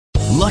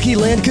Lucky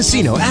Land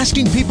Casino,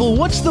 asking people,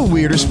 what's the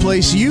weirdest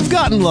place you've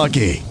gotten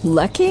lucky?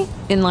 Lucky?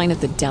 In line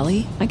at the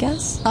deli, I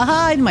guess?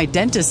 Aha, in my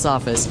dentist's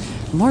office.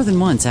 More than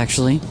once,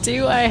 actually.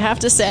 Do I have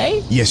to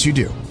say? Yes, you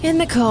do. In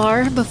the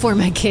car before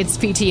my kids'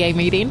 PTA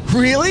meeting.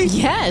 Really?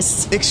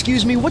 Yes.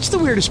 Excuse me, what's the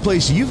weirdest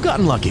place you've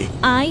gotten lucky?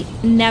 I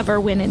never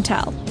win and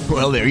tell.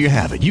 Well, there you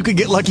have it. You can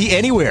get lucky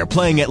anywhere,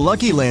 playing at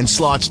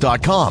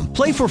LuckyLandSlots.com.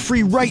 Play for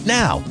free right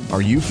now.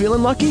 Are you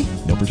feeling lucky?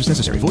 No purchase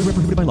necessary. Void where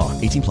prohibited by law.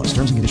 18 plus.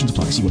 Terms and conditions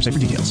apply. See website for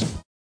details.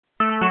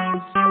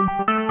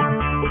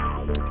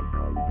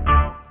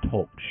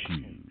 Talk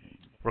shoes.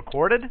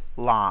 Recorded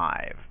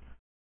live.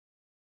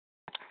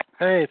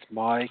 Hey, it's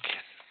Mike.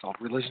 Salt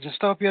Religion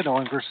Dystopia,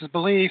 knowing versus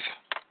belief.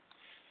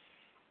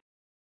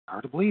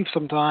 Hard to believe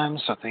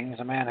sometimes, so things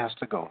a man has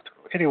to go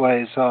through.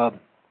 Anyways, I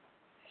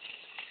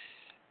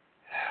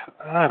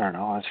don't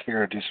know. I was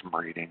here to do some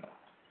reading.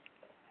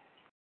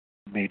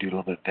 Maybe do a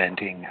little bit of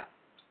venting.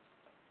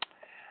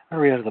 I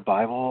read out of the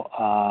Bible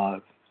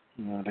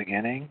in the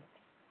beginning.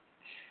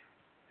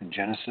 In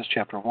Genesis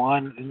chapter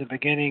 1, in the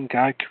beginning,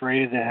 God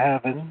created the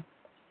heaven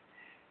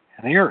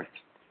and the earth.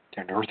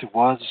 And the earth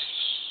was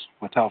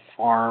without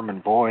form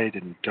and void,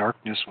 and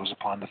darkness was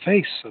upon the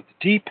face of the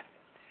deep.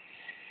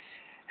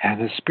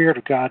 And the Spirit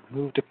of God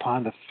moved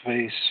upon the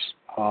face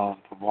of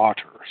the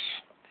waters.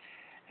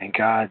 And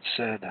God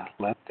said,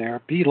 let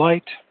there be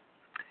light.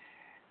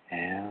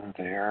 And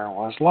there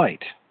was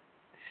light.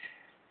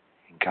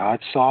 And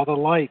God saw the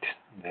light,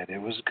 that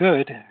it was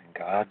good. And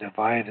God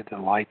divided the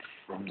light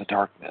from the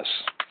darkness.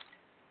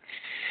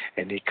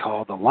 And he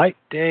called the light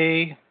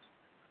day,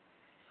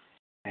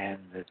 and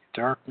the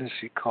darkness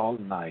he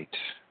called night.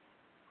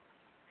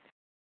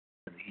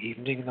 And the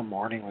evening and the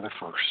morning were the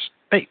first.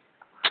 Hey!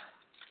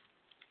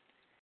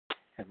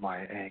 And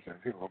my anger,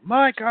 people,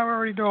 Mike, I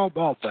already know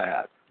about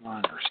that. I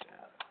understand.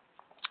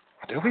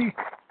 Do we?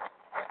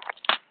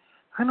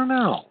 I don't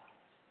know.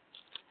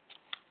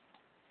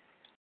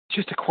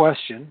 Just a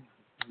question.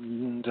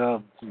 And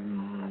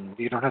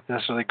you don't have to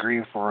necessarily agree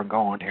with where I'm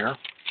going here.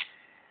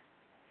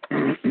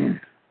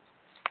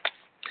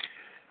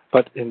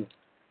 But in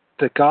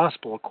the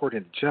Gospel,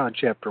 according to John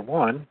chapter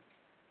 1,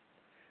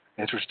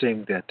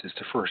 interesting that is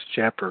the first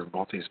chapter in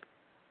both these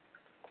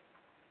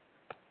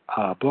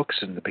books,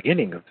 in the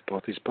beginning of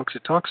both these books,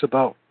 it talks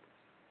about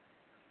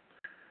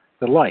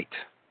the light.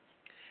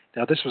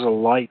 Now, this was a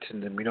light,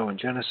 and then we know in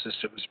Genesis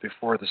it was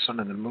before the sun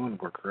and the moon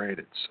were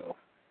created. So,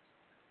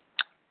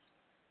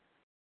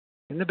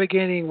 in the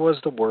beginning was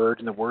the Word,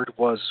 and the Word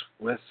was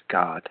with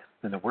God,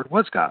 and the Word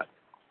was God.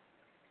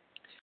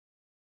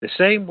 The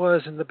same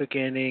was in the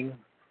beginning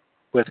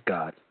with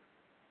God.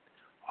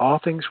 All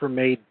things were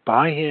made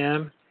by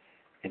Him,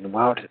 and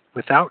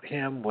without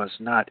Him was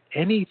not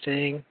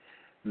anything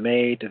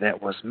made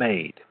that was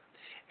made.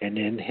 And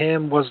in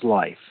Him was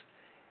life,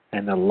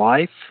 and the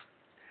life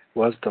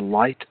was the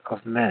light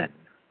of men.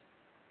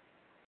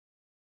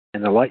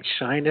 And the light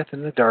shineth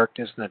in the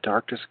darkness, and the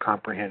darkness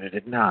comprehended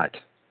it not.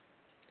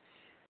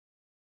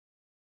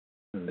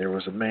 And there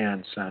was a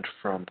man sent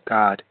from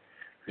God,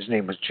 whose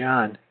name was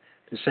John.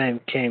 The same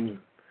came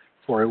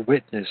for a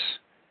witness,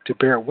 to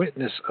bear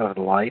witness of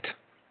the light,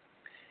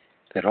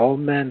 that all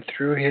men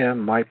through him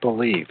might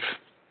believe.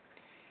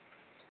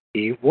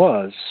 He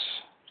was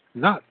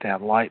not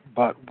that light,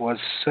 but was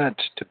sent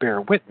to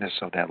bear witness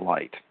of that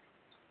light.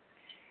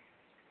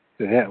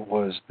 That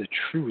was the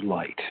true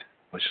light,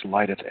 which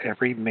lighteth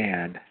every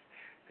man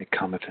that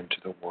cometh into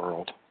the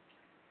world.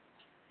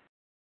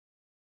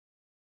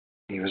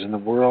 He was in the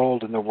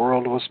world, and the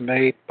world was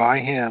made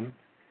by him,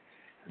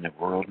 and the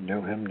world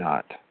knew him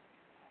not.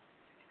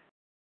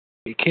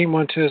 He came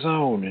unto his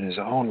own, and his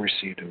own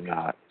received him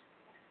not.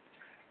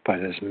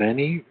 But as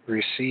many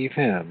receive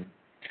him,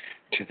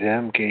 to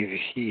them gave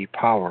he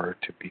power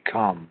to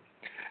become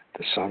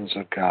the sons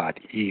of God,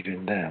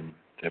 even them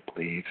that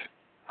believe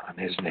on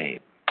his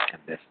name.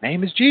 And his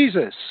name is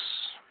Jesus.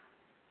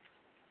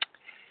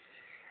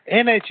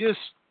 And it just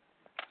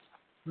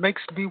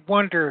makes me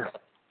wonder.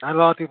 A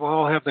lot of people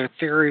all have their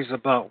theories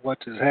about what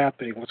is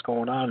happening, what's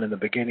going on in the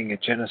beginning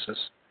of Genesis.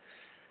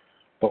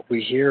 But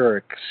we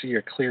see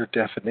a clear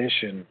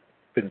definition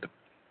in the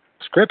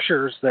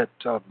scriptures that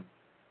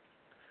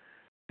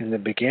in the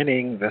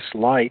beginning, this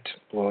light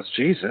was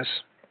Jesus.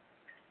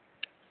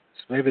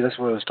 So maybe that's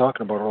what I was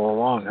talking about all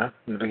along, huh?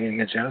 In the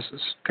beginning of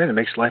Genesis. Kind of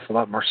makes life a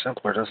lot more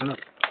simpler, doesn't it?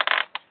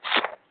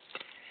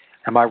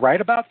 Am I right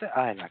about that?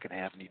 I'm not going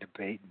to have any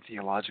debate and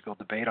theological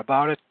debate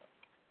about it.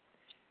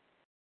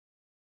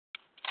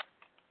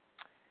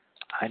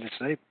 I just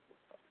say,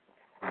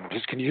 I'm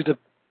just going to use the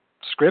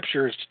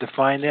scriptures to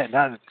define that,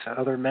 not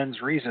other men's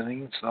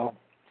reasoning. So,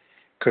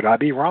 could I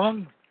be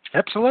wrong?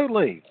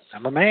 Absolutely.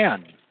 I'm a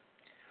man,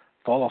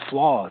 full of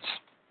flaws,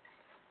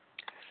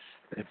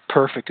 and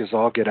perfect as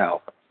all get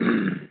out.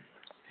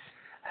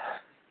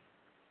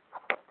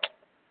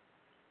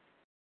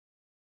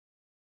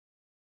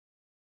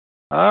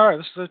 All right,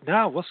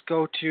 let's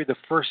go to the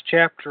first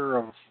chapter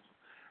of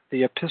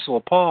the Epistle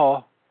of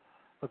Paul,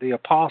 of the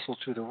Apostle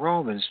to the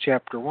Romans,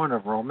 chapter 1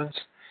 of Romans.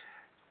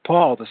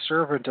 Paul, the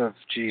servant of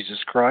Jesus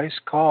Christ,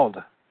 called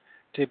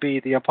to be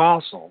the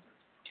apostle,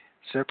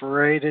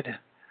 separated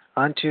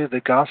unto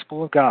the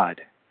gospel of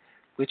God,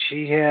 which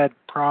he had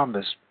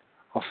promised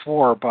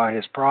afore by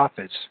his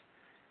prophets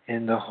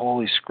in the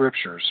Holy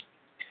Scriptures,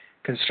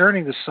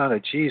 concerning the Son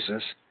of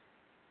Jesus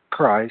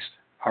Christ,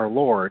 our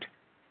Lord,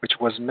 which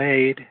was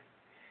made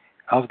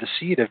of the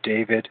seed of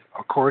David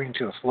according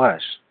to the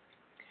flesh,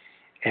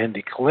 and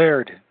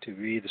declared to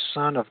be the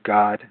Son of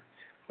God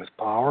with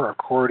power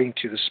according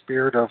to the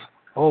Spirit of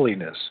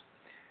holiness,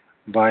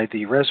 by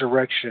the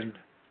resurrection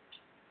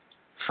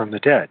from the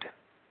dead,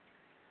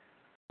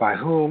 by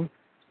whom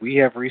we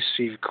have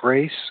received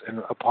grace and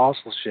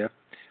apostleship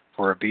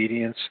for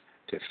obedience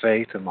to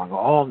faith among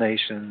all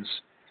nations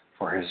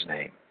for his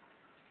name,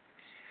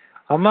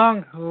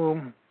 among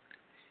whom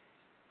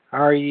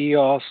are ye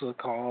also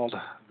called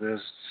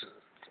this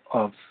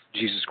of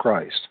Jesus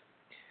Christ,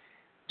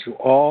 to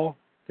all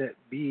that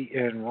be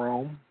in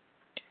Rome,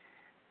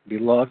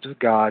 beloved of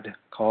God,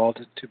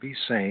 called to be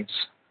saints,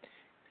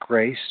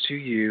 grace to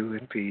you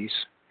and peace,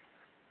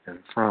 and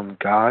from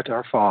God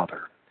our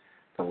Father,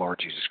 the Lord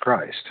Jesus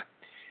Christ.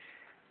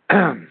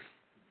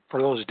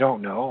 For those who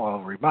don't know,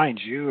 I'll remind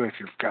you, if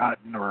you've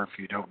forgotten or if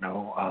you don't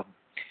know,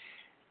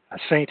 a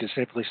saint is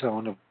simply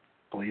someone who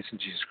believes in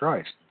Jesus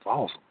Christ and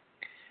follows him.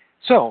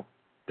 So,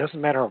 it doesn't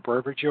matter how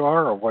perfect you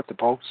are or what the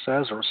Pope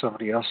says or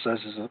somebody else says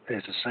is a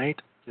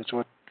saint. It's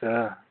what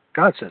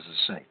God says is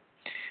a saint.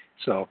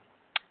 So,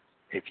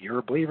 if you're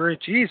a believer in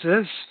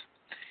Jesus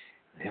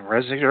and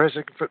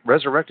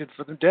resurrected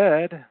from the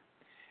dead,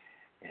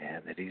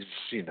 and that he's,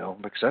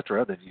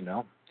 etc., that,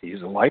 he's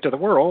the light of the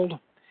world,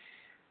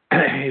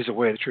 he's the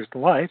way, the truth,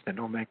 and life, that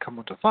no man come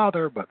unto the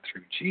Father but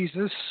through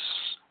Jesus,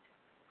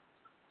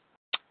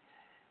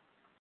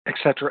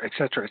 etc.,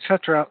 etc.,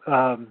 etc.,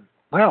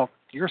 well,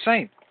 you're a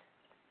saint.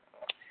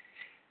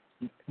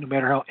 No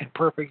matter how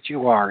imperfect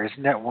you are.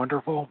 Isn't that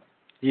wonderful?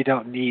 You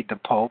don't need the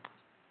Pope.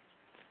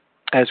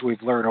 As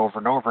we've learned over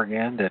and over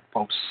again, that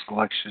Pope's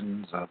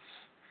selections of,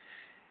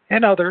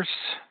 and others,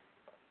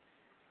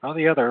 all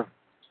the other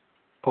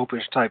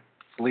Popish type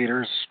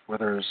leaders,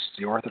 whether it's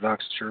the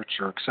Orthodox Church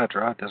or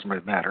etc., it doesn't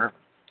really matter.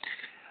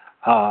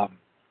 Well,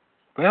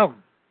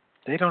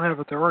 they don't have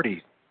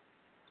authority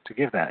to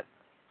give that.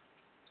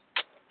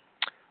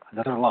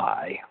 Another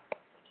lie.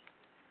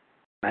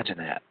 Imagine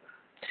that.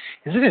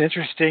 Isn't it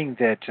interesting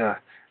that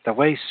the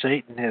way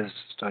Satan has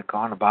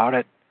gone about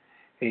it,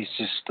 he's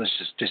just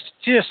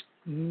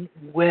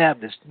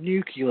web this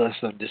nucleus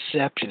of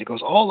deception. It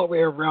goes all the way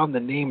around the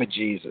name of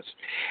Jesus,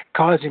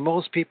 causing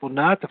most people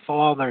not to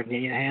fall on their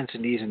hands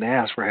and knees and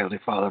ask for Heavenly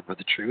Father for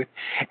the truth,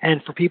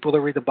 and for people to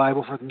read the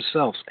Bible for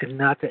themselves, and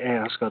not to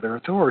ask other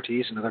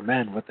authorities and other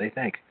men what they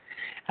think.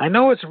 I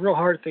know it's a real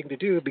hard thing to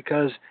do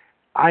because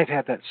I've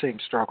had that same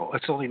struggle.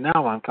 It's only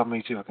now I'm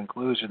coming to a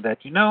conclusion that,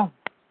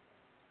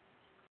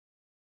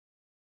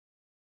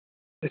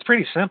 it's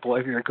pretty simple.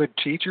 If you're a good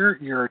teacher,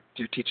 you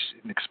teach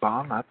and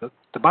expound not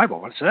the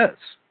Bible, what it says.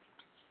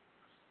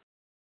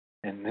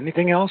 And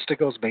anything else that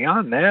goes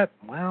beyond that,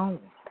 well,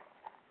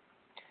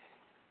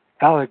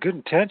 out of good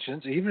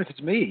intentions, even if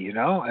it's me,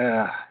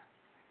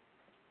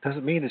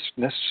 doesn't mean it's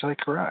necessarily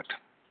correct.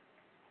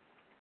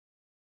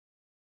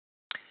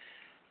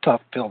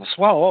 Tough pill to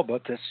swallow,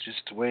 but that's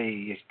just the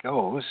way it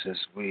goes, as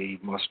we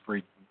must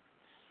read,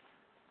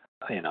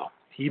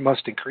 he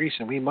must increase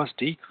and we must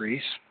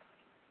decrease.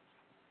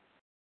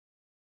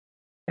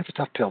 It's a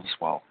tough pill to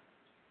swallow.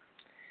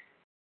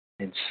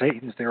 And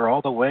Satan's there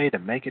all the way to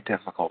make it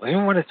difficult.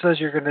 Even when it says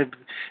you're going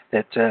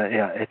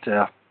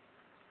to,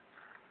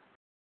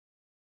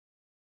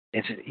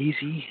 is it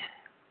easy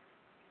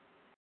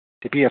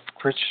to be a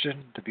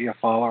Christian, to be a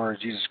follower of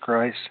Jesus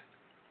Christ?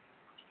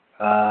 It's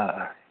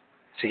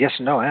a yes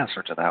and no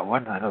answer to that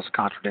one. I know it's a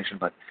contradiction,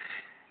 but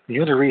the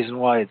only reason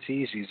why it's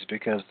easy is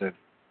because the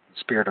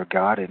Spirit of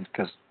God, and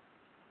because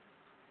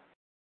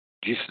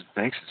Jesus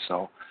makes it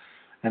so.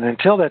 And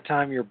until that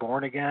time you're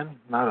born again,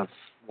 not of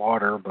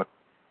water, but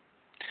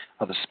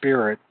of the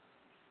Spirit,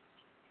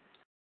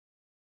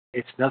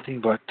 it's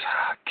nothing but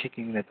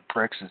kicking at the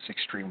pricks, and it's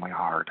extremely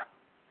hard.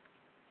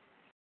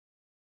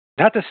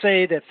 Not to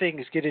say that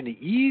things get any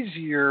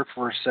easier,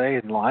 per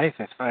se, in life.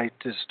 If I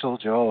just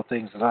told you all the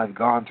things that I've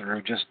gone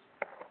through just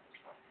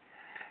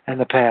in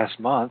the past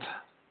month,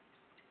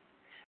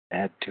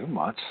 and 2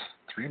 months,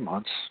 3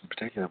 months in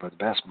particular, but the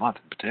past month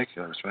in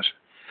particular especially,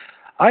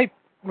 I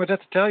would have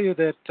to tell you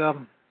that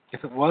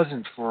if it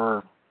wasn't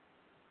for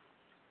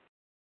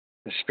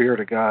the Spirit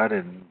of God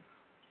and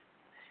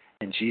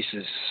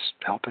Jesus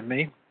helping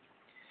me,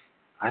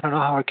 I don't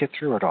know how I'd get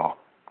through it all.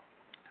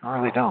 I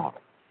really don't.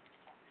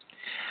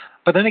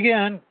 But then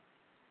again,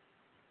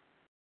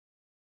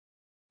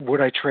 would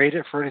I trade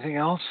it for anything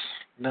else?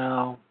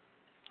 No.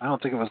 I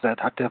don't think it was that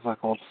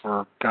difficult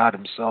for God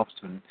himself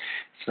when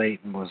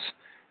Satan was,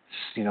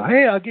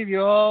 hey, I'll give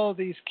you all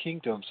these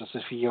kingdoms as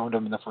if he owned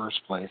them in the first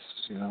place,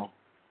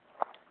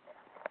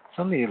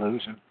 Some of the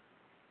illusion.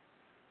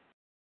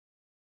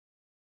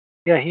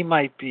 Yeah, he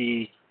might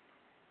be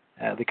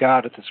the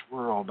God of this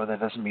world, but that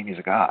doesn't mean he's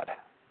a God.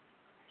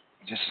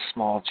 just a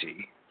small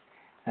g.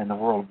 And the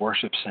world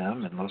worships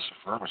him, and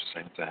Lucifer was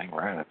the same thing,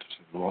 right?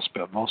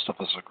 Most of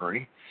us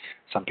agree.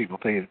 Some people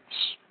think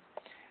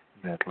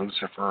that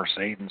Lucifer or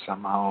Satan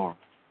somehow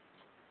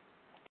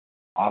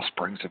are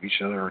offsprings of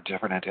each other or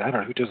different entities. I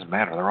don't know. It doesn't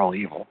matter. They're all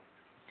evil.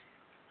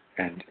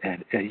 And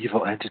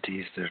evil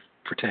entities that are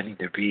pretending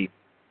to be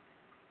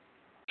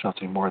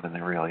something more than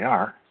they really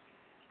are.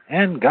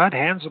 And God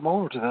hands them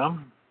over to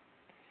them.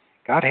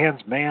 God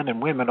hands man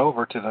and women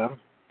over to them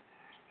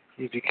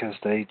because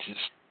they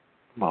just,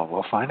 well,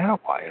 we'll find out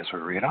why as we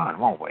read on,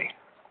 won't we?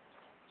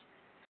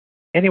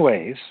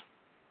 Anyways,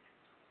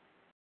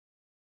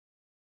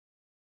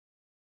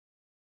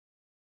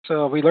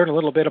 so we learned a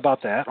little bit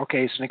about that.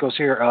 Okay, so it goes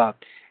here,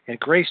 and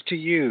grace to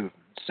you,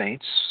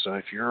 saints. So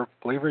if you're a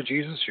believer in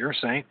Jesus, you're a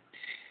saint.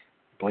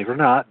 Believe it or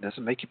not, it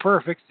doesn't make you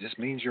perfect. It just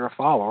means you're a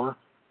follower.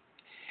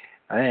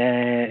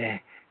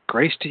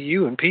 Grace to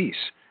you and peace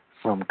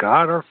from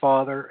God our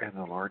Father and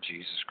the Lord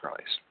Jesus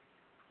Christ.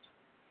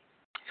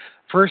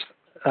 First,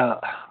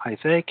 I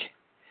thank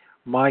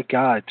my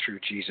God through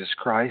Jesus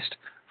Christ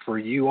for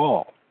you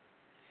all,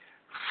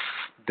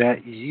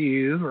 that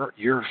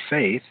your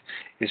faith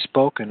is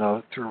spoken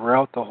of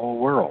throughout the whole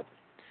world.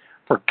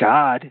 For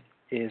God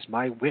is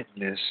my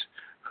witness,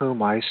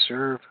 whom I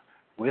serve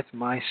with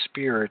my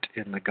spirit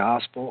in the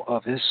gospel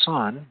of his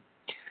Son,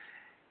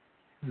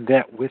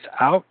 that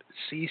without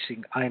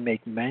ceasing I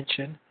make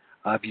mention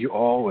of you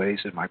always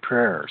in my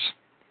prayers.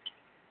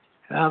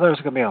 Now, there's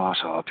going to be a lot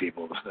of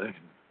people,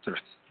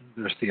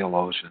 there's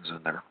theologians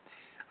and they're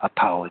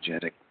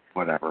apologetic,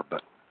 whatever,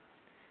 but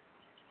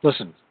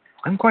listen,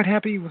 I'm quite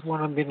happy with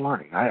what I've been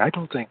learning. I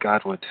don't think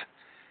God would,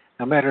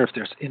 no matter if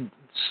there's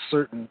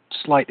certain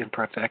slight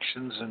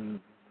imperfections in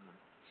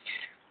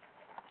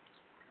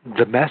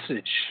the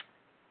message,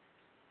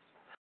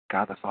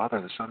 God the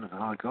Father, the Son, and the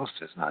Holy Ghost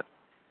is not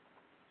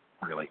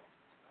really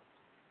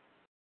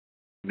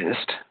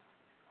missed.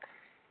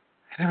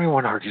 And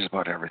everyone argues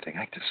about everything.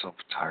 I'm just so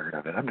tired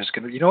of it. I'm just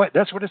going to, you know what?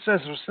 That's what it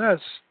says. It says.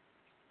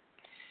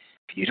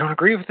 If you don't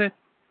agree with it,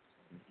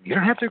 you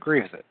don't have to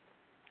agree with it.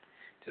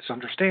 Just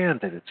understand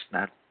that it's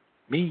not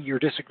me you're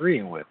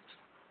disagreeing with.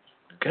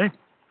 Okay?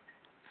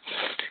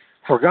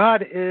 For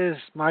God is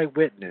my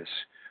witness,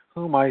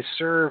 whom I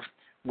serve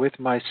with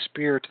my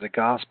spirit to the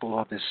gospel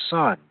of his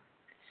Son,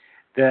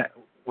 that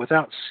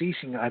without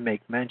ceasing I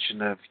make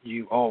mention of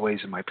you always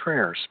in my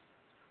prayers,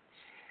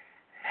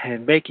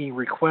 and making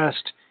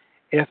request,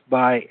 if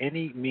by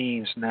any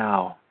means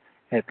now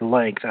at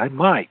length I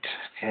might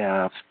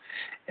have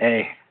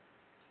a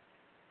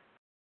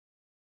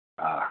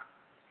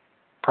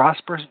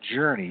prosperous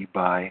journey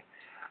by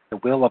the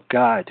will of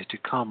God to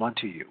come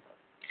unto you.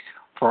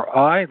 For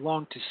I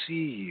long to see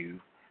you,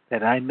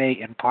 that I may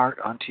impart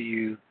unto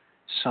you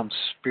some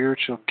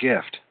spiritual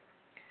gift,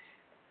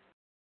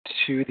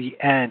 to the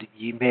end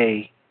ye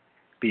may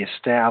be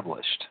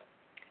established.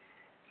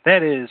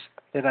 That is,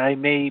 that I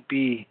may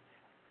be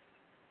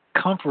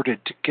comforted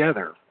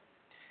together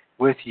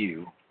with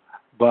you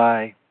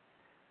by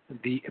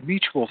the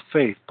mutual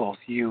faith, both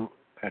you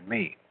and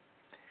me.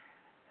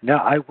 Now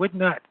I would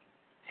not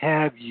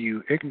have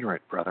you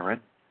ignorant,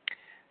 brethren,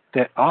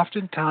 that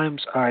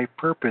oftentimes I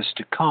purposed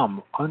to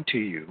come unto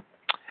you,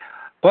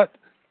 but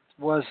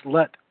was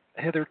let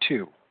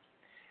hitherto,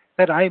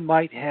 that I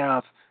might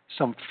have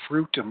some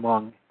fruit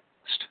among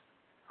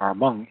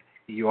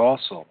you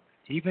also,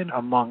 even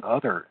among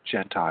other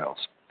Gentiles.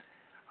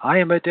 I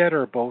am a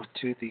debtor both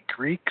to the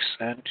Greeks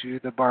and to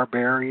the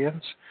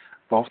barbarians,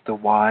 both the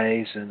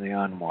wise and the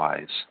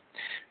unwise.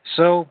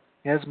 So,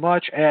 as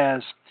much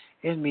as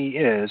in me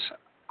is,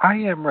 I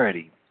am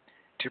ready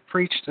to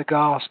preach the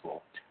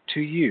gospel to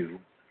you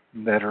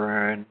that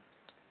are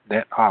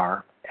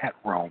at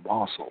Rome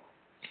also.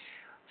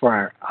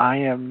 For I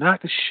am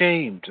not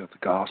ashamed of the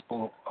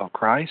gospel of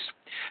Christ,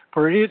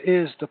 for it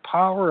is the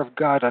power of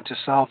God unto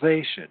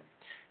salvation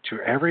to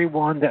every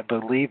one that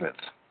believeth,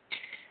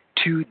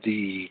 to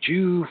the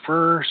Jew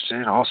first,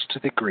 and also to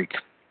the Greek.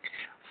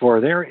 For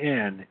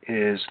therein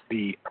is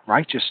the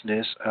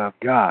righteousness of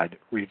God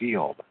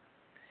revealed.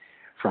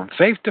 From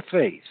faith to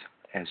faith,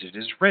 as it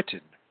is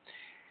written,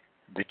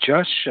 the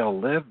just shall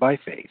live by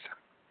faith.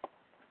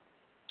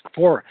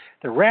 For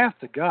the wrath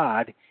of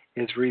God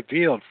is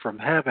revealed from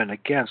heaven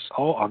against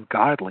all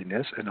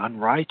ungodliness and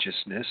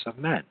unrighteousness of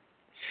men,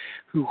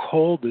 who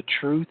hold the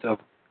truth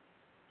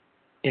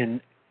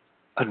in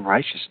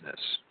unrighteousness,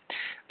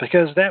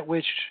 because that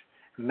which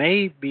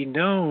may be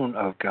known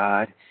of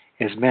God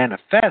is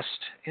manifest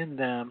in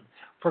them,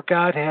 for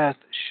God hath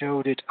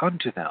showed it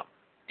unto them.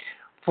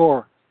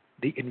 For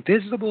the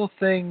invisible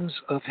things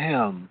of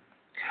him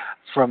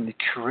from the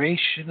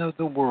creation of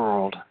the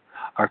world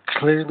are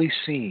clearly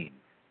seen,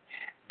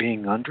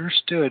 being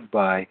understood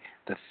by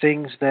the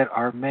things that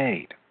are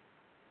made,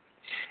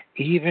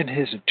 even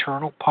his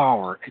eternal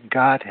power and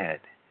Godhead,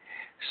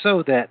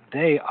 so that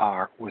they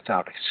are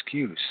without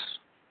excuse.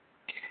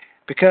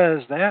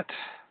 Because that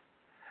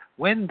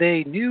when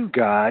they knew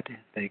God,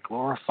 they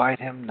glorified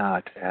him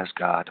not as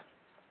God.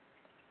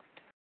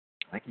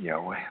 Thank you,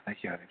 Yahweh. Thank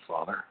you, Heavenly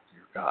Father,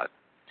 your God.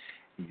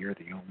 You're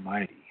the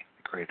Almighty,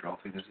 the Creator of all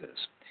things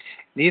is.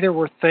 Neither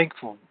were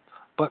thankful,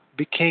 but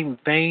became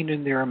vain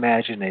in their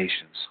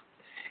imaginations,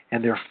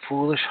 and their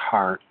foolish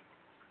heart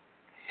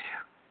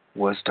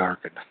was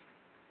darkened.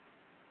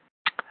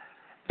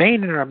 Vain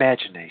in their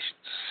imaginations.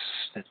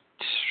 It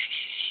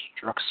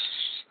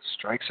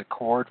strikes a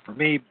chord for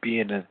me,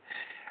 being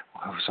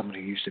someone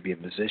who used to be a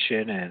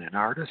musician and an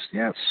artist.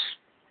 Yes.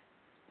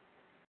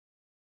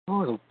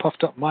 Oh, it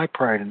puffed up my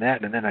pride in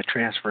that, and then I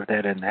transferred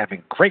that in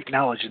having great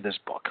knowledge in this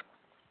book.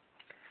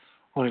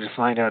 Only to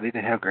find out I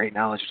didn't have great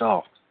knowledge at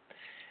all.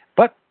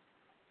 But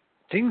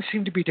things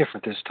seem to be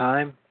different this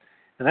time,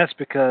 and that's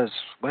because,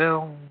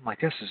 well, I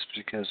guess it's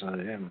because I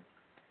am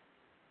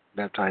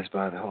baptized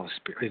by the Holy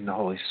Spirit in the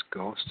Holy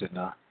Ghost, and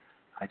I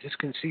just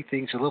can see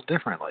things a little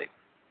differently.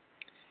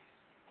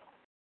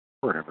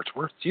 Whatever it's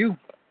worth to you,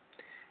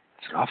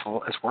 it's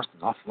worth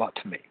an awful lot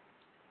to me.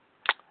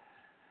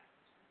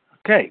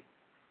 Okay,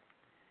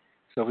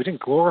 so we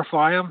didn't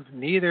glorify them,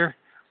 neither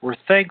were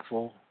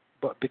thankful,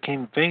 but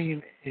became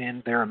vain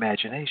in their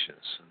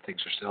imaginations. And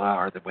things are still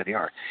are the way they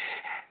are.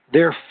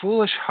 Their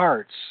foolish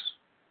hearts,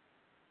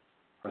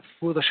 or the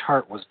foolish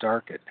heart was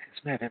darkened.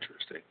 Isn't that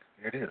interesting?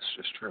 It is,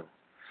 it's true.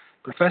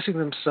 Professing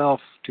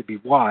themselves to be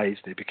wise,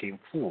 they became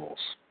fools,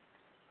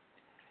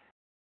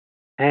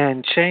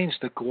 and changed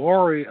the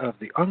glory of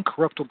the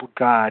uncorruptible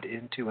God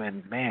into a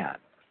man,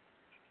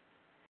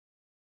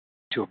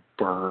 to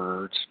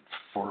birds, and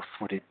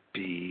four-footed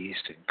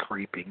beasts, and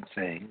creeping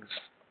things.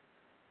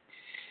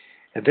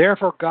 And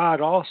therefore God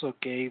also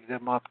gave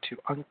them up to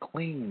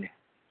uncleanness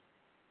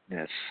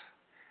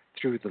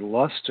through the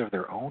lust of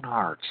their own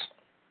hearts,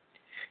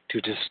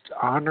 to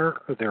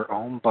dishonor their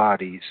own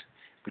bodies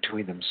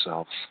between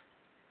themselves,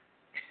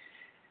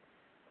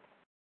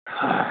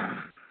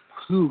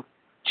 who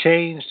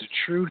changed the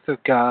truth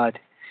of God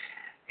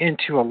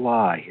into a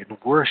lie, and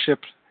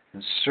worshipped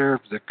and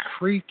served the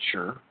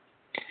creature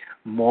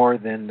more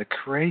than the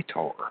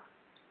Creator,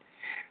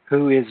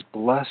 who is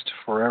blessed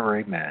forever.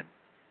 Amen.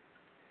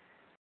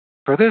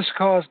 For this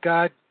cause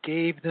God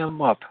gave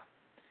them up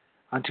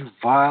unto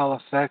vile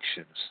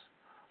affections,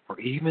 for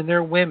even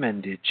their women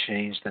did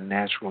change the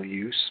natural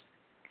use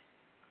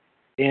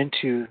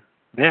into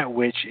that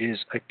which is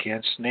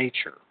against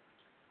nature.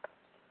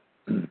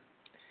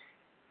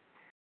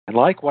 And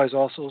likewise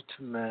also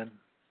to men,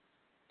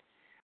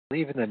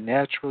 leaving the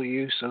natural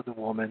use of the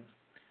woman,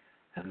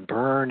 and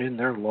burn in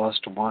their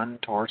lust one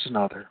towards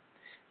another,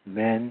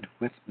 men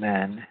with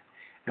men,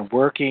 and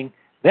working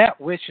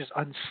that which is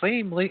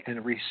unseemly,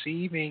 and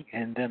receiving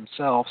in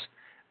themselves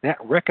that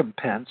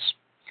recompense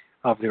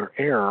of their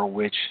error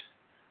which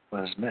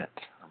was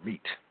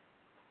meet.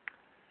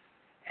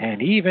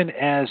 And even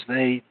as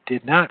they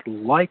did not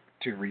like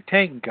to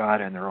retain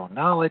God in their own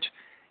knowledge,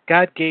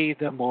 God gave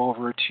them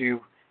over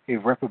to a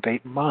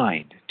reprobate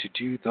mind, to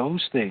do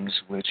those things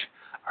which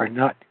are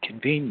not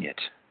convenient,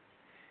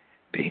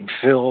 being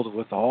filled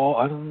with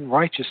all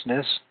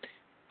unrighteousness,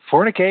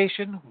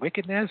 fornication,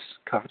 wickedness,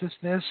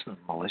 covetousness, and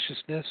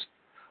maliciousness,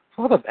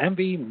 full of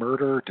envy,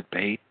 murder,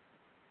 debate,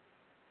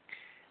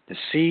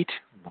 deceit,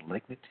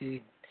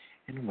 malignity,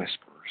 and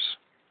whispers,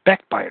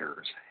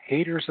 backbiters,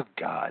 haters of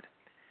God,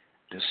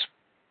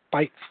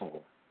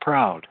 despiteful,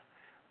 proud,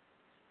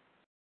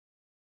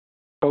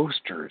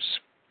 boasters,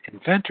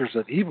 inventors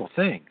of evil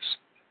things.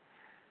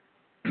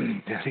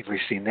 I think we've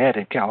seen that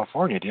in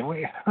California, didn't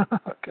we?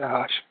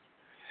 Gosh.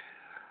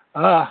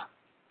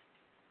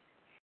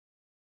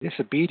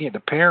 Disobedient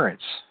to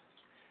parents,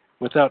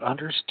 without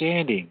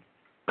understanding,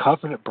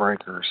 covenant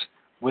breakers,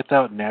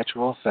 without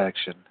natural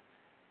affection,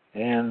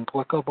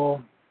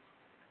 implacable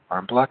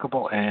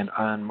and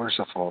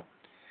unmerciful,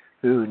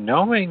 who,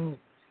 knowing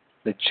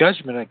the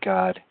judgment of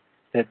God,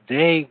 that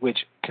they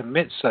which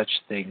commit such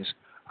things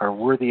are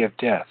worthy of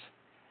death,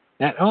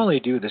 not only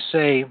do the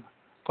same,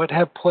 but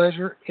have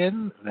pleasure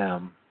in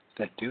them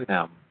that do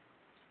them.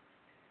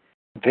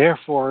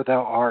 Therefore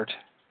thou art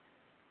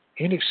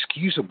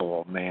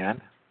inexcusable,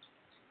 man,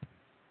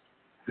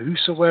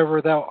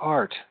 whosoever thou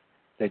art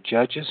that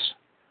judgest,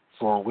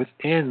 for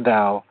within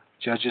thou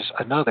judgest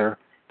another,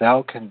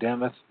 thou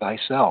condemnest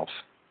thyself.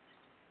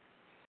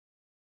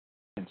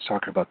 And it's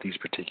talking about these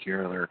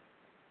particular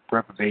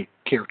reprobate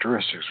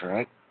characteristics,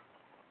 right?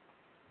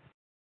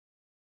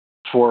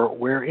 For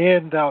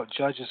wherein thou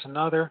judgest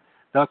another,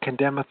 thou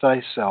condemnest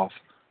thyself,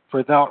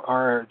 for thou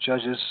art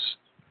judges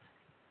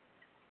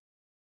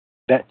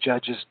that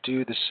judges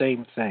do the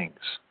same things.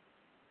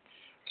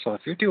 So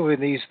if you're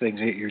doing these things,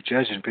 you're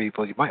judging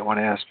people, you might want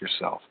to ask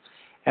yourself.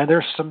 And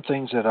there's some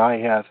things that I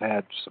have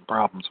had some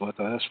problems with,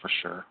 that's for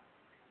sure.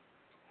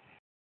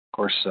 Of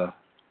course,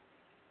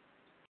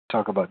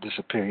 talk about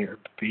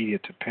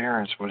disobedient to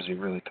parents, what is he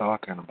really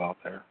talking about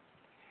there?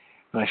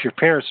 Now, if your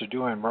parents are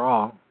doing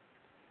wrong,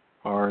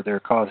 or they're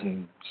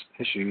causing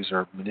issues,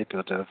 or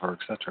manipulative, or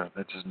etc.,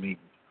 that doesn't mean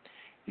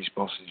you're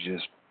supposed to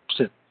just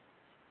sit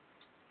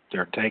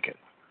there and take it.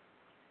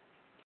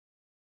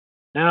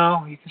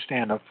 No, you can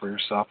stand up for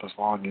yourself as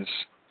long as,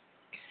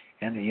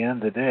 in the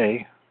end of the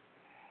day,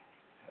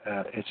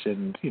 it's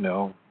in,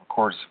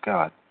 accordance with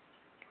God.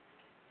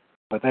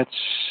 But that's,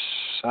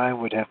 I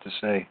would have to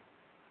say,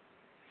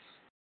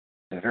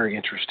 a very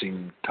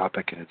interesting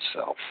topic in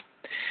itself.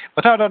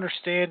 Without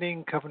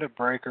understanding, covenant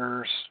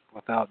breakers,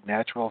 without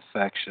natural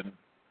affection,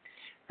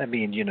 I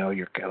mean, you're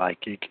like,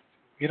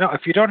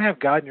 if you don't have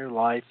God in your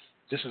life,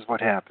 this is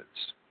what happens.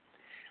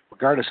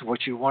 Regardless of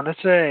what you want to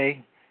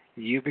say,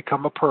 you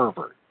become a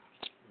pervert.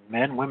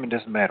 Men, women,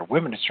 doesn't matter.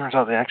 Women, it turns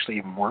out they're actually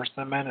even worse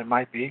than men, it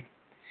might be.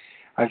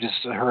 I've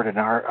just heard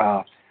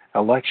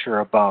a lecture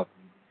about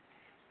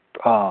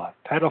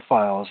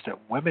pedophiles, that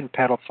women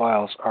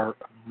pedophiles are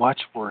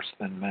much worse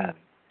than men as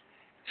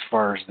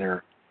far as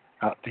their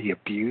the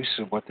abuse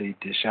of what they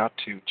dish out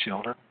to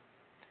children.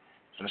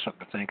 So there's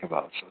something to think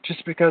about. So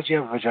just because you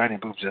have a vagina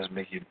and boobs doesn't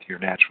make you're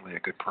naturally a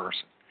good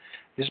person.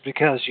 Just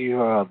because you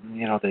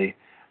the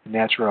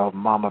natural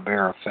mama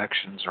bear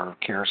affections or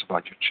cares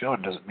about your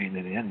children doesn't mean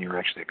in the end you're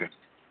actually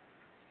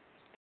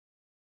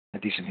a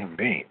decent human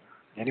being.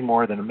 Any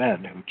more than a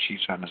man who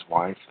cheats on his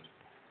wife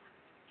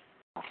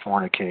or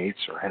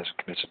fornicates or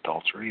commits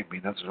adultery. I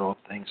mean, those are all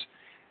things.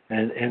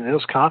 And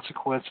those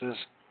consequences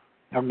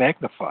are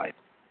magnified.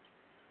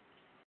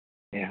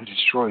 And it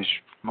destroys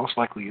most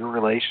likely your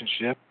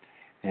relationship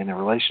and the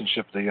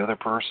relationship of the other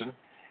person.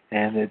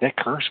 And that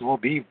curse will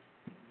be,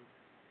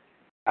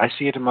 I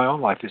see it in my own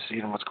life. I see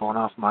it in what's going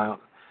on with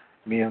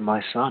me and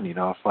my son. If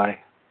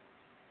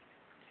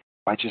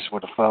I just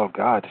would have followed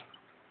God,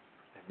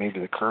 maybe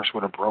the curse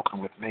would have broken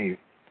with me,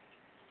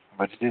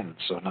 but it didn't.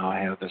 So now I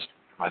have this,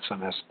 my son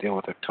has to deal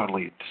with a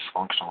totally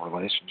dysfunctional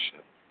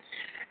relationship.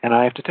 And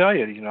I have to tell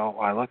you,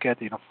 I look at,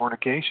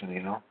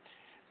 fornication,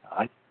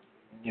 I,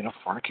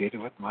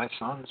 fornicated with my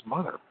son's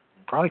mother.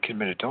 Probably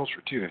committed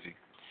adultery too, if you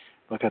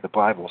look at the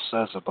Bible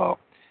says about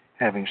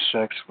having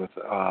sex with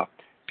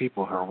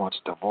people who are once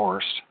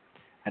divorced.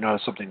 I know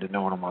that's something that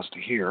no one wants to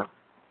hear,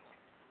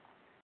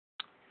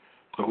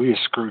 but we have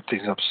screwed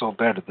things up so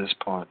bad at this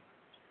point.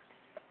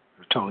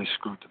 We're totally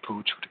screwed the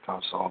pooch when it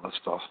comes to all this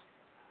stuff.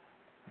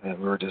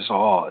 And we're just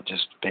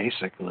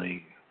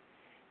basically,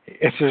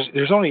 if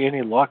there's only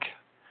any luck,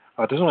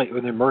 there's only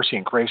the mercy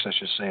and grace, I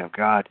should say, of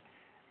God,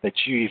 that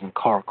you even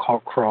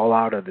crawl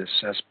out of this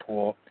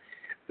cesspool,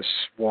 the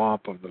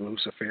swamp of the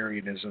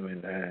Luciferianism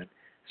and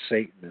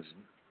Satanism.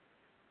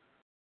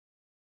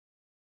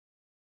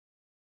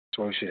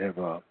 So we should have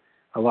a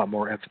lot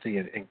more empathy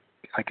and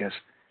I guess,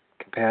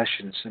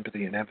 compassion,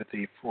 sympathy, and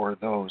empathy for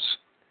those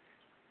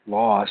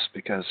lost,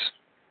 because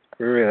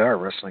we really are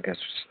wrestling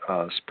against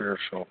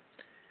spiritual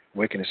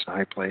wickedness in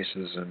high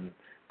places and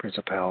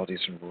principalities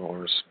and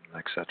rulers,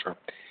 etc.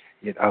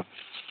 Of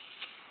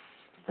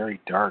a very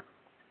dark,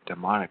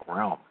 demonic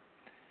realm.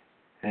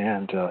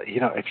 And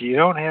if you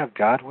don't have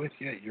God with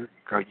you,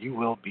 you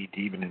will be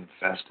demon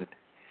infested,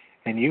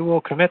 and you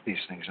will commit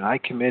these things. And I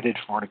committed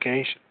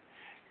fornication.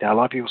 Now a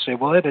lot of people say,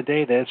 well, at the end of the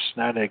day, that's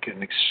not an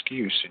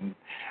excuse. And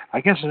I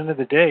guess at the end of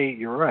the day,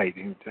 you're right.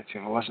 If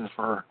it wasn't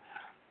for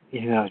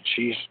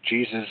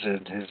Jesus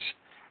and his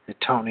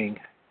atoning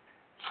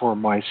for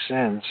my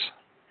sins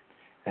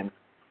and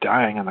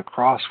dying on the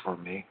cross for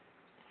me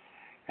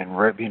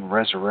and being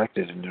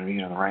resurrected and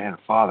being on the right hand of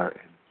the Father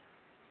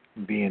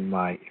and being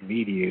my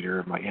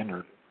mediator, my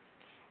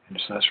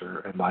intercessor,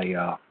 and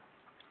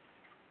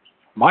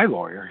my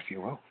lawyer, if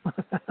you will,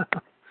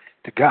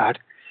 to God.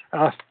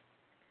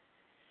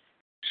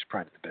 It's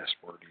probably the best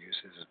word to use,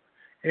 isn't it?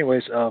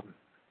 Anyways,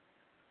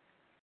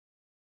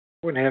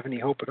 wouldn't have any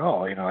hope at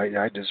all.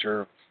 I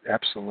deserve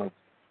absolute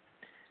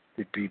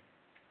to be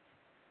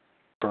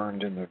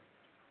burned in the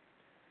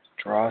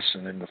dross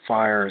and in the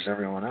fire as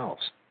everyone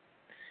else.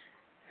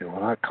 It will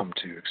not come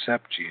to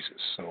accept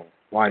Jesus. So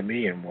why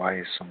me and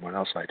why someone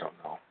else, I don't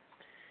know.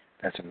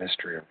 That's a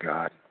mystery of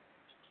God.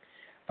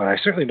 But I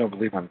certainly don't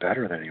believe I'm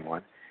better than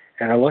anyone.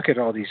 And I look at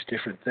all these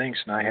different things,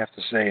 and I have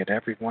to say, in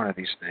every one of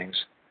these things,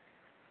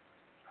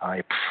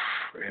 I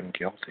am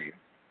guilty.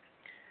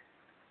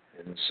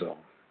 And so,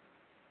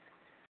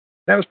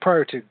 that was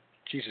prior to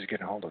Jesus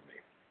getting a hold of me.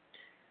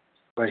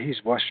 But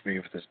he's washed me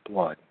with his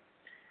blood.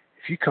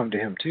 If you come to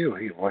him too,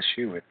 he'll wash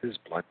you with his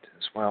blood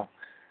as well.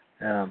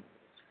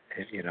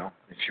 If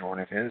you're one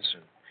of his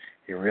and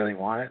you really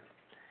want it,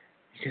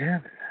 you can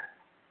have it.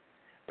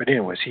 But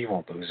anyways, he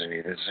won't lose any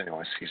of this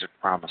anyways. He's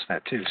promised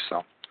that too.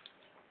 So,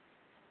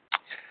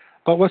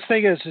 but what's the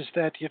thing is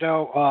that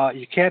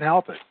you can't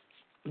help it,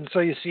 and so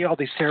you see all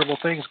these terrible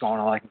things going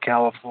on, like in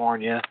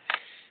California,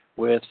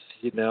 with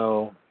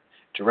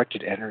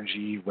directed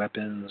energy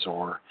weapons,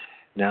 or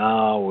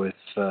now with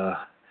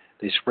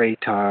these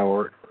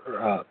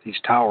these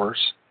towers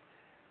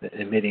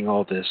emitting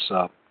all this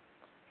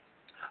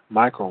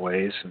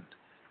microwaves and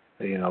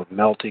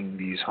melting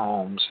these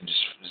homes and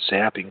just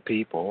zapping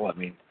people. I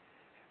mean,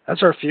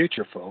 that's our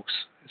future, folks.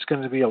 It's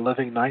going to be a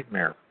living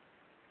nightmare.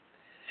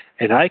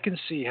 And I can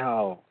see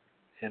how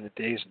in the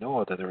days of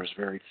Noah that there was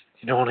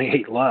only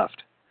 8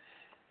 left.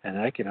 And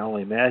I can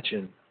only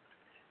imagine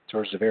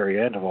towards the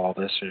very end of all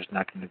this, there's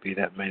not going to be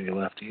that many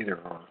left either,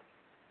 or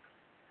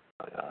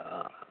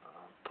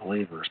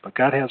believers. But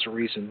God has a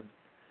reason.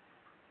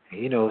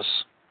 He knows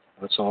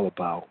what it's all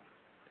about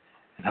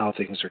and how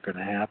things are going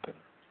to happen.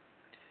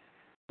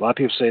 A lot of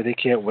people say they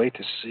can't wait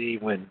to see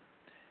when,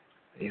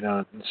 in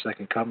the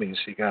second coming,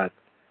 see God.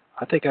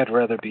 I think I'd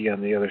rather be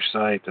on the other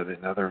side of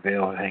another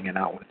veil hanging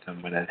out with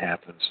Him when that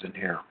happens than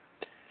here.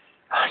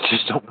 I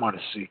just don't want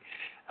to see.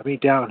 I mean,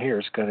 down here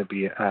it's going to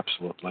be an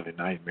absolute living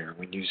nightmare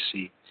when you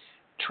see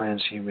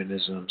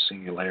transhumanism,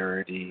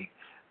 singularity,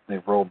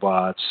 the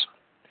robots,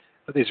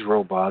 these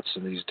robots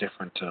and these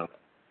different, all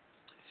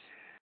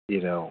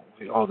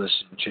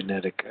this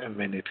genetic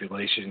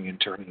manipulation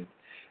and turning.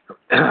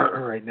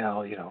 Right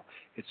now,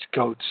 it's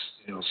goats,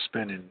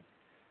 spinning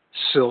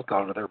silk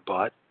out of their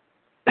butt.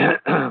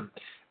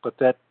 But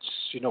that's,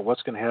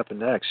 what's going to happen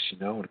next,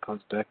 when it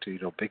comes back to,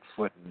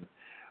 Bigfoot and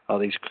all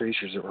these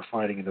creatures that we're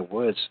finding in the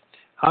woods.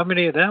 How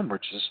many of them were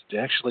just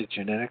actually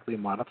genetically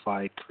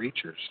modified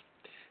creatures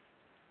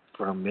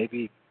from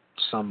maybe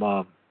some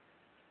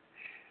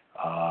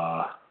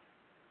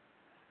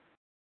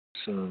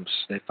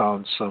they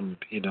found some,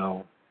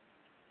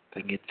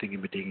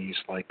 thingy-madingies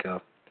like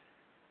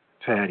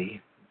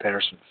Patty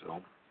Patterson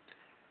film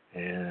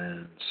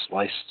and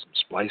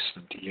spliced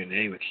some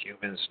DNA with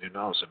humans, who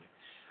knows? I mean,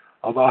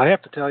 although I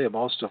have to tell you,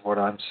 most of what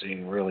I'm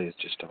seeing really is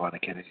just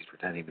demonic entities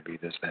pretending to be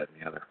this, that,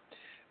 and the other.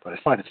 But I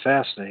find it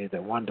fascinating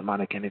that one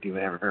demonic entity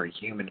would have a very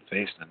human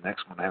face, and the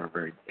next one would have a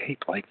very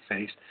ape-like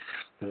face,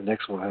 and the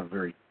next one would have a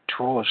very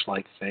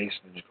trollish-like face,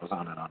 and it goes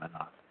on and on and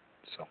on.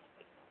 So,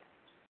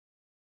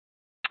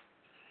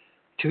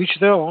 to each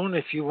their own.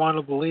 If you want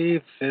to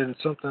believe in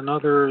something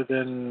other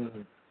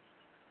than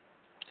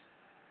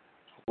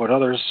what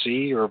others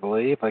see or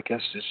believe, I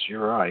guess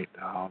you're right.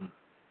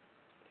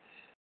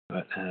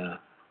 But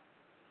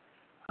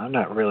I'm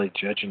not really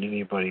judging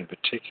anybody in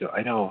particular.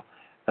 I know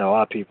that a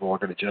lot of people are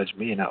going to judge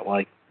me and not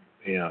like,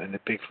 in the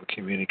Bigfoot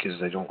community because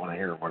they don't want to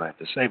hear what I have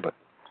to say, but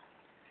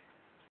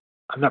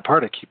I'm not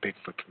part of the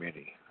Bigfoot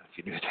community, if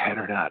you knew that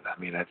or not. I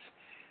mean, I've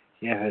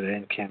had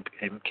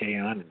MK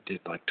on and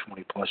did like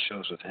 20 plus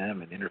shows with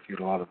him and interviewed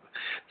a lot of,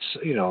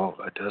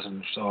 a dozen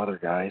or so other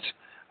guys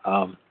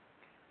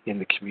in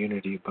the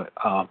community, but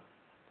and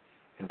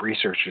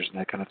researchers and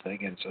that kind of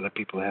thing, and so that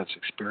people have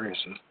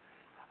experiences.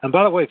 And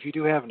by the way, if you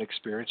do have an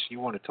experience, you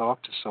want to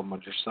talk to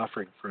someone you're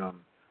suffering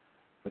from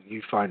what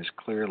you find is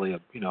clearly a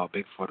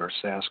Bigfoot or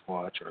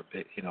Sasquatch or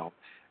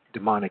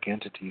demonic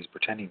entities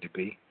pretending to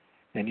be,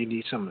 and you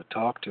need someone to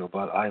talk to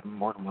about, I'm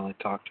more than willing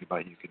to talk to you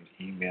about it. You can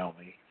email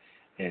me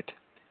at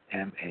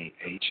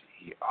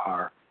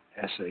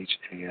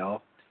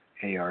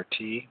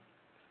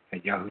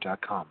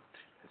mahershallart@yahoo.com.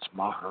 It's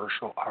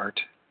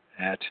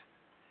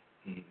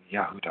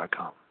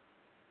mahershallart@yahoo.com.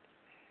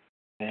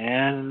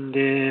 And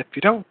if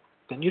you don't,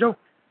 then you don't.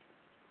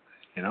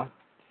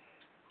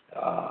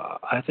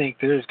 I think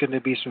there's going to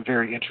be some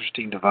very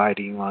interesting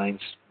dividing lines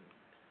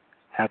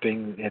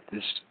happening at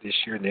this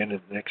year and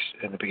the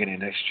beginning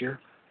of next year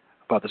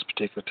about this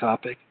particular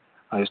topic.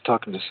 I was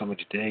talking to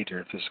somebody today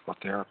during physical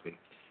therapy.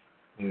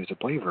 He was a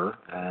believer,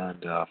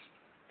 and I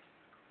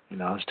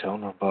was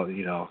telling him about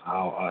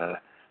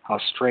how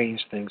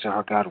strange things are,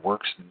 how God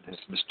works in His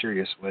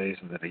mysterious ways,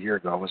 and that a year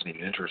ago I wasn't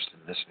even interested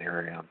in this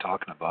area I'm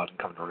talking about, and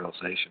come to a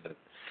realization that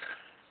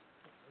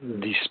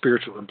these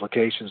spiritual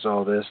implications,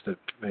 all this,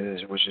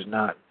 which is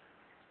not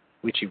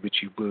witchy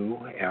boo,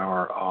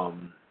 or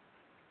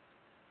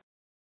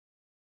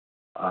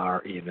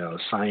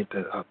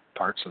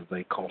parts of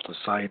the cult of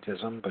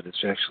scientism, but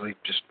it's actually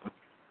just what the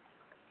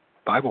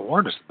Bible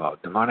warned us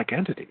about, demonic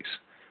entities.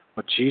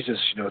 What Jesus,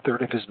 a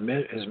third of his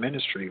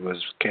ministry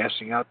was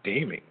casting out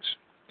demons,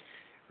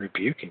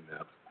 rebuking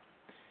them,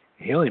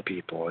 healing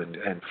people,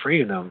 and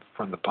freeing them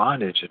from the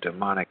bondage of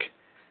demonic,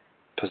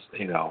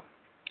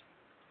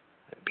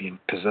 being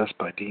possessed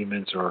by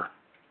demons or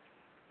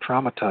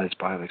traumatized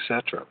by them,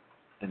 etc.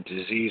 And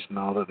disease and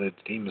all that, the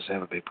demons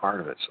have a big part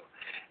of it. So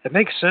it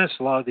makes sense.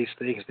 A lot of these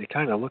things, they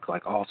kind of look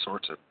like all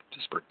sorts of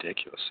just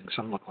ridiculous things.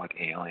 Some look like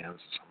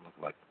aliens, some look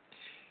like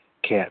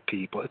cat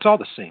people. It's all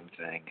the same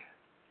thing.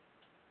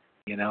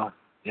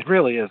 It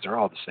really is. They're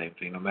all the same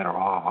thing, no matter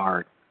how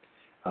hard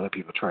other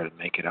people try to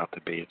make it out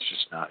to be. It's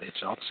just not.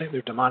 It's all the same.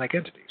 They're demonic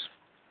entities.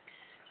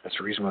 That's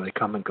the reason why they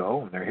come and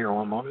go, and they're here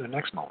one moment and the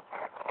next moment.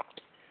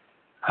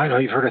 I know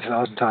you've heard it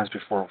 1,000 times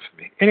before from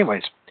me.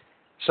 Anyways,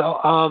 so,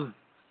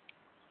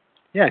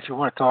 if you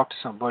want to talk to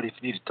somebody, if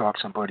you need to talk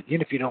to somebody,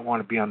 even if you don't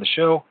want to be on the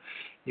show,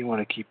 you want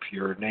to keep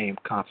your name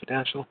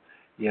confidential,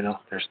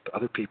 there's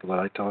other people that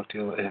I talk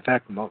to. In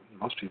fact,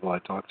 most people I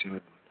talk to,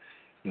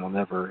 you'll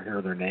never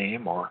hear their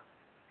name, or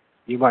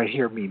you might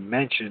hear me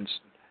mention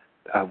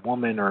a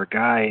woman or a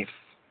guy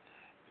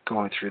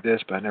going through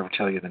this, but I never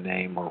tell you the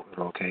name or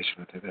the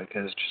location,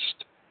 because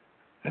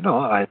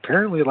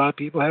apparently a lot of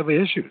people have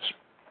issues.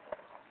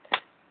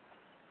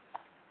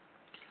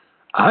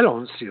 I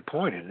don't see the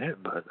point in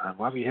it, but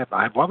why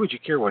would you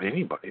care what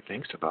anybody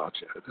thinks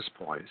about you at this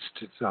point? It's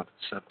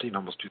 2017,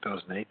 almost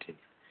 2018.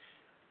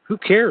 Who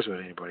cares what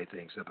anybody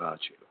thinks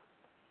about you?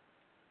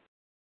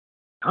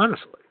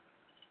 Honestly.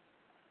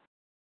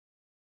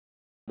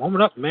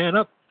 Woman up, man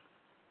up.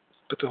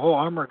 Put the whole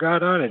armor of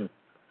God on and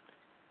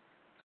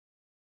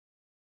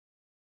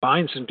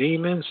bind some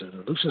demons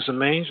and loosen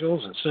some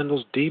angels and send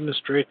those demons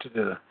straight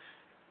to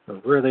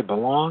where they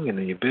belong, in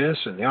the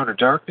abyss and the outer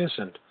darkness,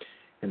 and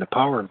in the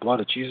power and blood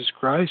of Jesus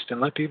Christ, and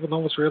let people know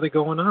what's really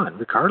going on,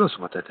 regardless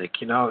of what they think.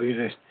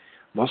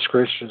 Most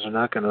Christians are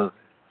not going to.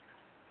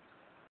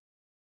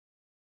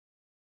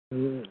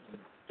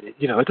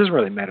 It doesn't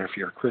really matter if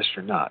you're a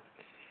Christian or not.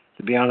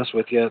 To be honest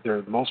with you,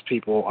 most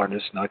people are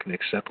just not going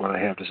to accept what I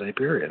have to say,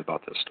 period,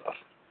 about this stuff.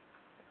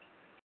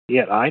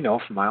 Yet I know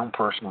from my own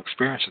personal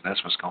experience that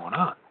that's what's going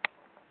on.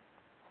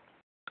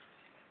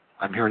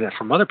 I'm hearing that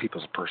from other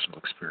people's personal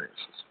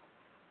experiences.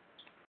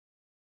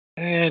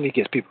 And he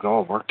gets people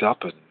all worked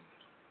up and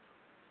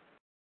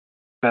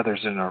feathers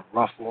in a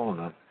ruffle,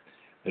 and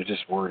they're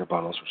just worried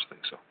about all sorts of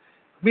things. So,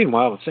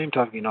 meanwhile, at the same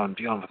time, I'm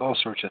dealing with all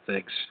sorts of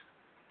things,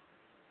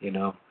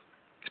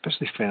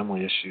 especially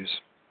family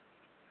issues.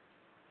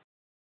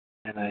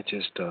 And I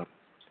just,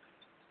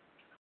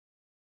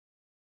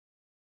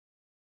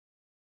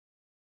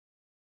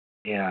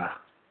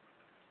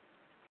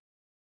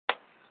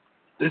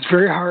 it's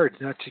very hard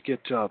not to get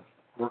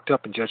worked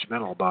up and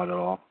judgmental about it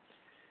all.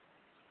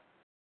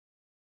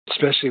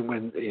 Especially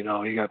when, you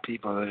got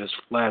people that are just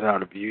flat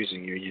out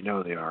abusing you,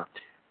 they are.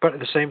 But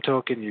at the same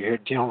token, you're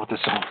dealing with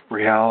this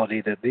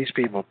reality that these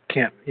people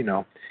can't,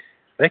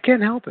 they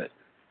can't help it.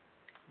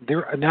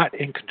 They're not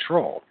in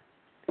control.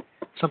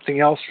 Something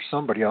else or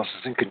somebody else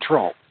is in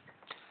control.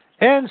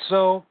 And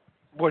so,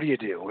 what do you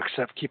do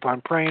except keep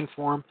on praying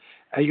for them?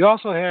 You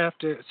also have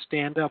to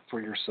stand up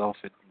for yourself,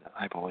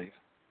 I believe.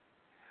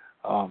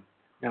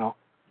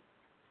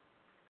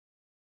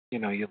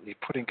 You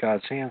put in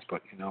God's hands,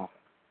 but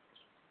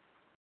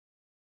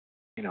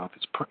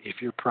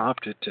if you're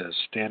prompted to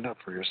stand up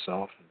for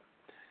yourself,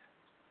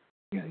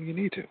 you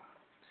need to.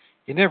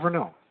 You never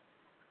know.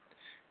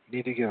 You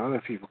need to give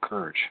other people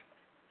courage.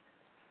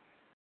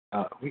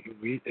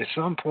 We at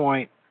some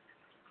point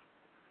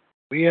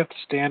we have to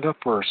stand up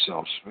for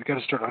ourselves. We got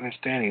to start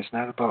understanding it's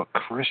not about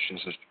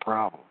Christians that's the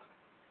problem.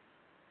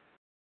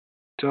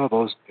 Tell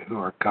those who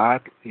are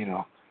God,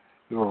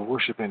 who are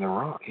worshiping the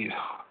wrong,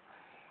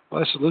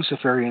 well, it's the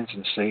Luciferians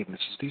and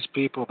Satanists. It's these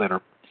people that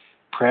are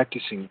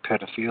practicing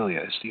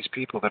pedophilia. It's these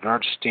people that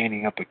aren't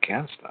standing up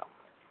against them.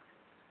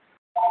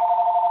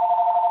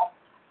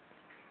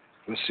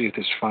 Let's see if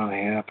this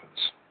finally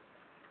happens.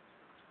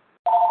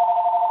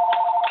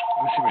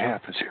 Let's see what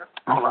happens here.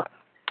 Hold on.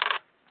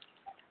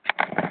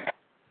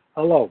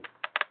 Hello.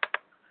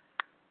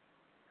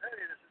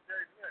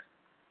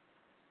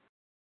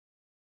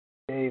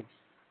 Hey, this is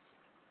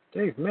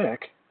Dave Mick?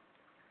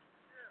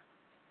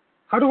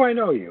 How do I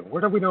know you?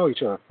 Where do we know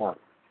each other from?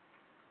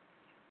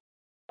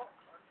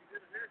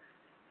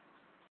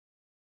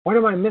 What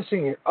am I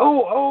missing here?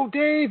 Oh,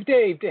 Dave.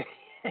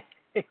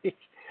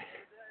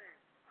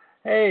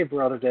 Hey,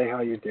 brother Dave,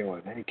 how you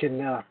doing? You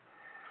can,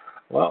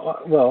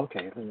 well,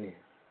 okay, let me.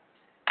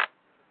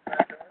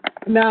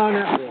 No,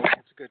 not really.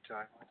 It's a good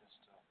time.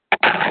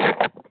 It's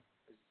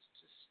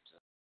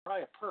just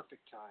probably a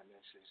perfect time,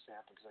 actually,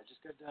 Sam, because I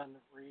just got done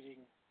reading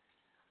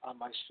on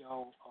my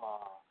show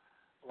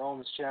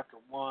Romans chapter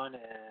 1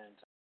 and...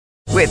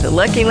 With the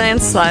Lucky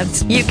Land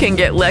Slots, you can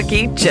get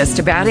lucky just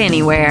about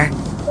anywhere.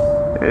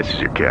 This is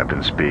your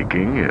captain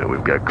speaking.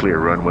 We've got clear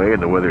runway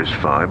and the weather's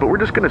fine, but we're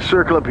just going to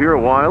circle up here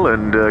a while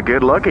and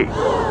get lucky.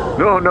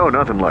 No,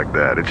 nothing like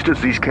that. It's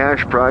just these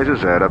cash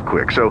prizes add up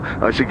quick. So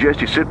I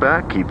suggest you sit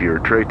back, keep your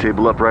tray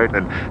table upright,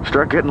 and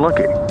start getting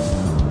lucky.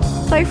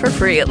 Play for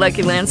free at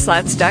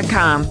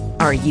LuckyLandSlots.com.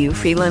 Are you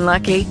feeling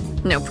lucky?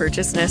 No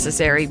purchase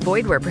necessary.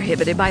 Void where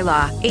prohibited by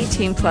law.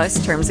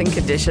 18+ terms and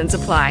conditions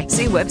apply.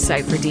 See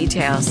website for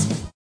details.